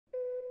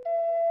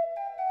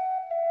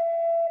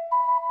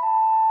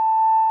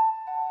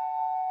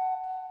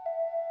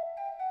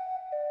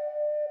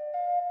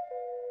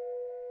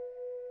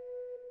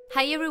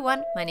Hi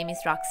everyone, my name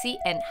is Roxy,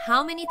 and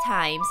how many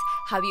times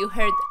have you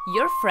heard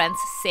your friends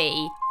say,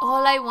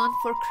 all I want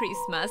for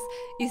Christmas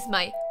is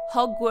my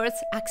Hogwarts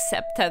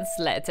Acceptance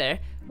letter?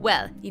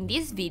 Well, in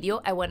this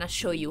video I want to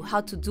show you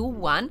how to do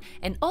one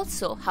and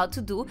also how to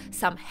do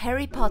some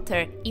Harry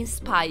Potter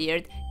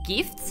inspired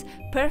gifts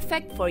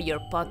perfect for your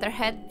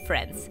Potterhead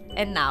friends.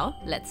 And now,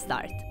 let's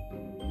start.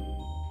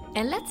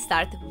 And let's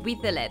start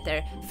with the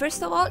letter.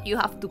 First of all, you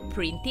have to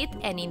print it,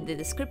 and in the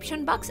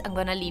description box I'm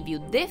gonna leave you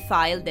the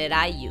file that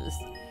I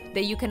used,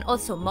 that you can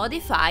also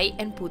modify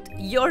and put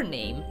your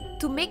name.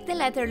 To make the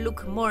letter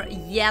look more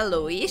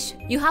yellowish,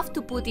 you have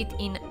to put it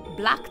in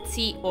black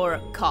tea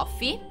or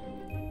coffee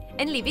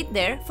and leave it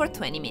there for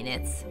 20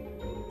 minutes.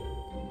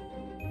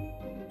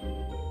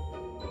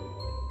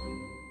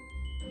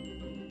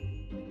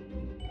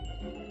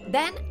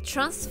 Then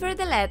transfer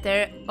the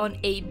letter on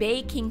a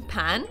baking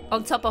pan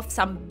on top of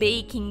some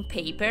baking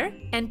paper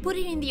and put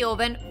it in the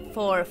oven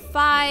for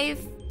 5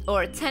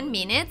 or 10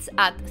 minutes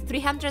at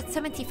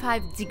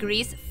 375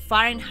 degrees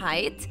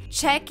Fahrenheit,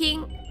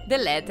 checking the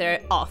letter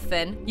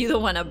often. You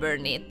don't want to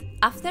burn it.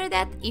 After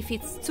that, if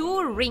it's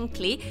too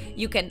wrinkly,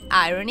 you can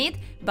iron it,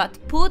 but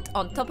put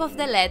on top of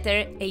the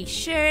letter a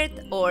shirt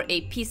or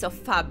a piece of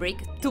fabric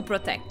to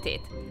protect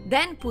it.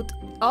 Then put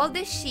all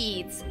the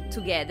sheets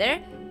together,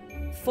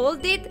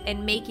 fold it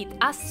and make it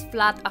as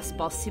flat as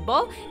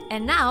possible,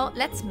 and now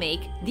let's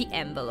make the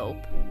envelope.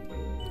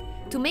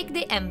 To make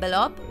the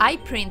envelope, I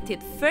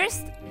printed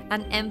first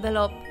an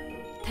envelope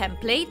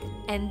template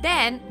and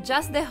then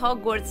just the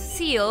Hogwarts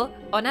seal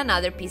on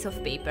another piece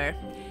of paper.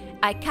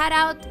 I cut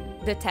out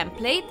the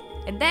template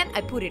and then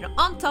I put it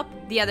on top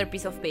the other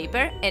piece of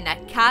paper and I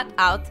cut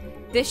out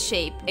the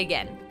shape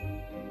again.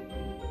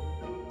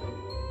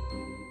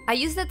 I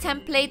used the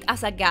template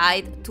as a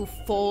guide to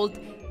fold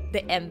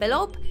the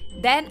envelope.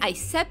 Then I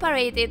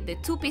separated the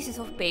two pieces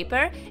of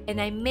paper and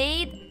I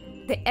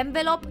made the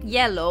envelope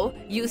yellow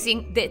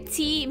using the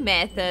T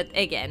method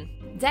again.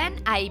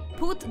 Then I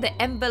put the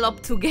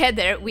envelope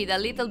together with a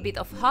little bit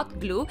of hot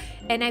glue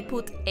and I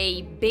put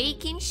a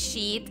baking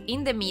sheet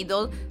in the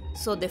middle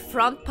so the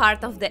front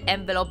part of the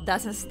envelope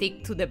doesn't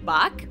stick to the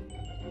back.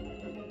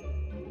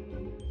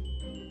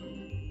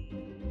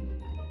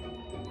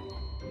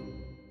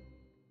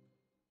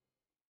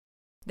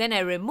 Then I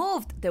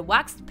removed the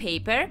waxed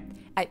paper,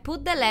 I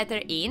put the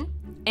letter in,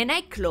 and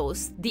I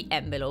closed the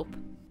envelope.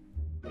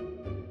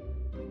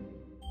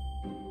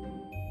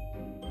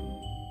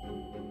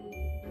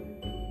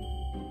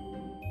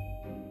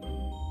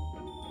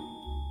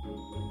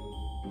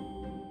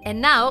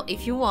 And now,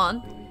 if you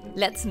want,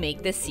 let's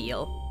make the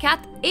seal. Cut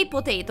a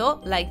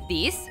potato like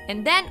this,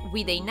 and then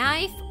with a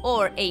knife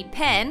or a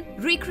pen,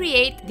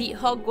 recreate the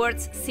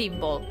Hogwarts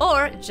symbol,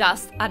 or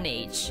just an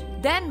H.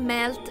 Then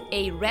melt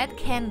a red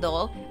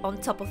candle on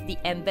top of the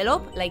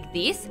envelope like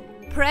this,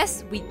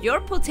 press with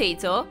your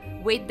potato,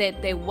 wait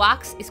that the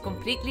wax is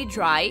completely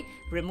dry,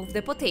 remove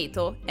the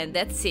potato, and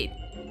that's it.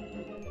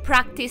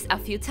 Practice a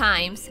few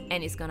times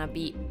and it's gonna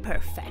be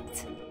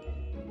perfect.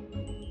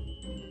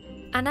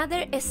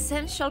 Another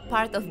essential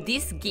part of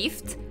this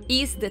gift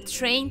is the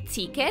train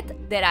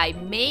ticket that I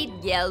made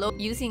yellow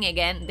using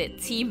again the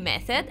T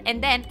method,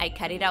 and then I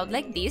cut it out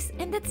like this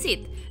and that's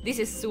it. This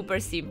is super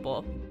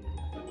simple.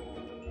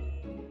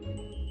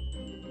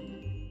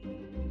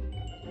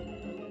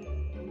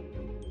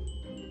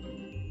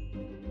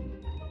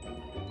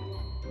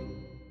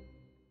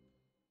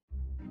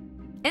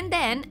 And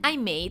then I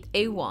made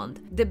a wand.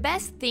 The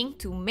best thing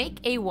to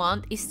make a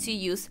wand is to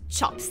use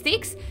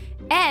chopsticks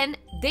and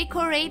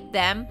decorate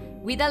them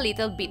with a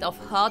little bit of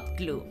hot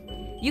glue.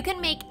 You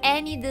can make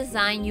any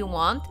design you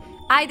want.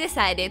 I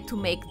decided to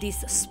make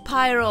this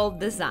spiral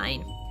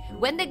design.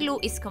 When the glue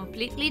is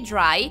completely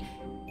dry,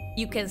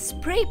 you can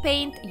spray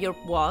paint your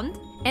wand,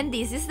 and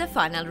this is the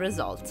final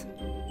result.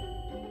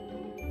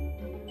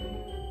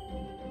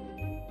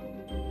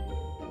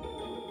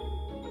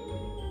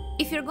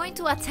 If you're going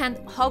to attend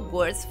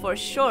Hogwarts, for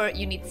sure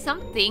you need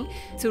something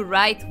to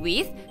write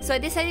with, so I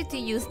decided to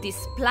use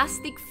these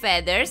plastic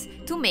feathers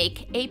to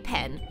make a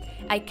pen.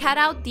 I cut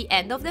out the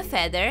end of the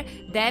feather,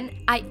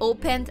 then I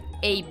opened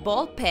a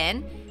ball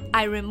pen,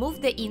 I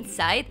removed the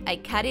inside, I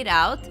cut it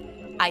out,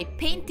 I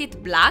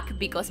painted black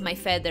because my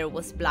feather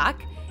was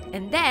black,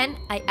 and then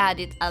I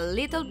added a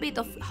little bit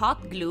of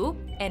hot glue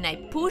and I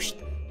pushed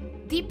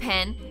the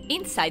pen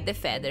inside the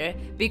feather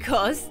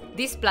because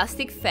these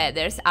plastic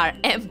feathers are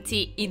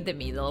empty in the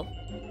middle.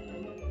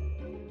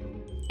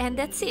 And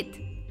that's it.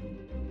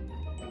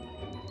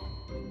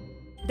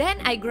 Then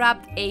I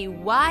grabbed a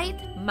white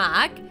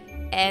mug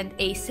and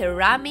a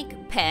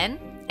ceramic pen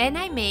and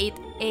I made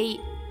a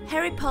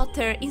Harry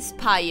Potter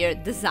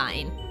inspired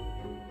design.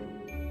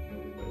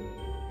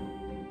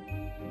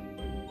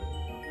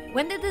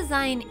 When the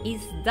design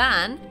is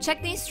done,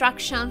 check the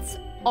instructions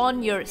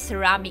on your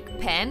ceramic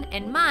pen,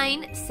 and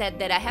mine said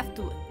that I have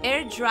to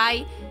air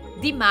dry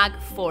the mug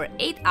for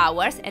 8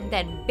 hours and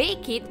then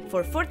bake it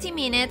for 40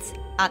 minutes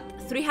at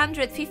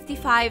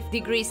 355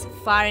 degrees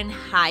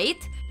Fahrenheit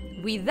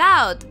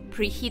without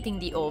preheating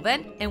the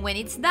oven, and when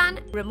it's done,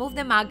 remove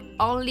the mug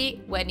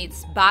only when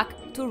it's back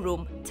to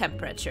room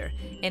temperature.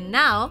 And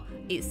now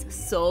it's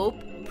soap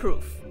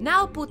proof.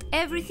 Now put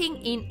everything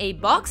in a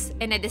box,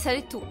 and I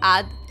decided to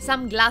add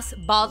some glass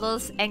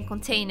bottles and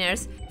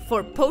containers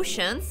for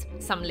potions,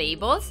 some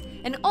labels,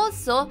 and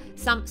also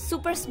some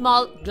super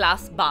small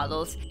glass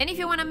bottles. And if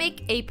you want to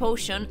make a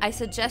potion, I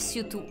suggest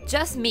you to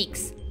just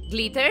mix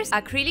glitters,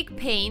 acrylic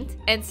paint,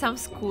 and some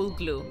school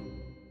glue.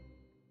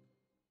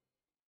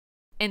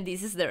 And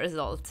this is the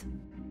result.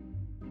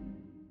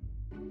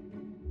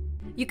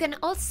 You can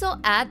also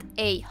add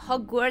a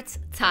Hogwarts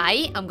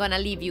tie. I'm gonna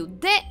leave you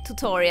the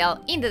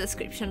tutorial in the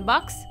description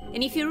box.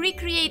 And if you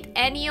recreate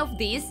any of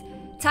these,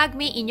 tag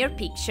me in your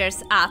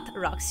pictures at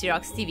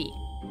RoxyRockstv.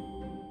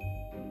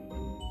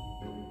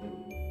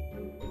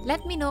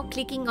 Let me know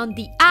clicking on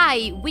the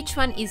eye which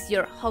one is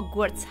your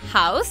Hogwarts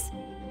house.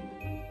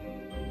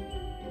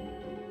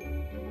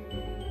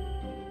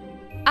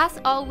 As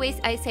always,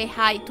 I say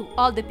hi to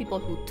all the people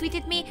who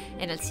tweeted me,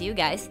 and I'll see you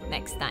guys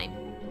next time.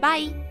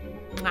 Bye!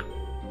 Mwah.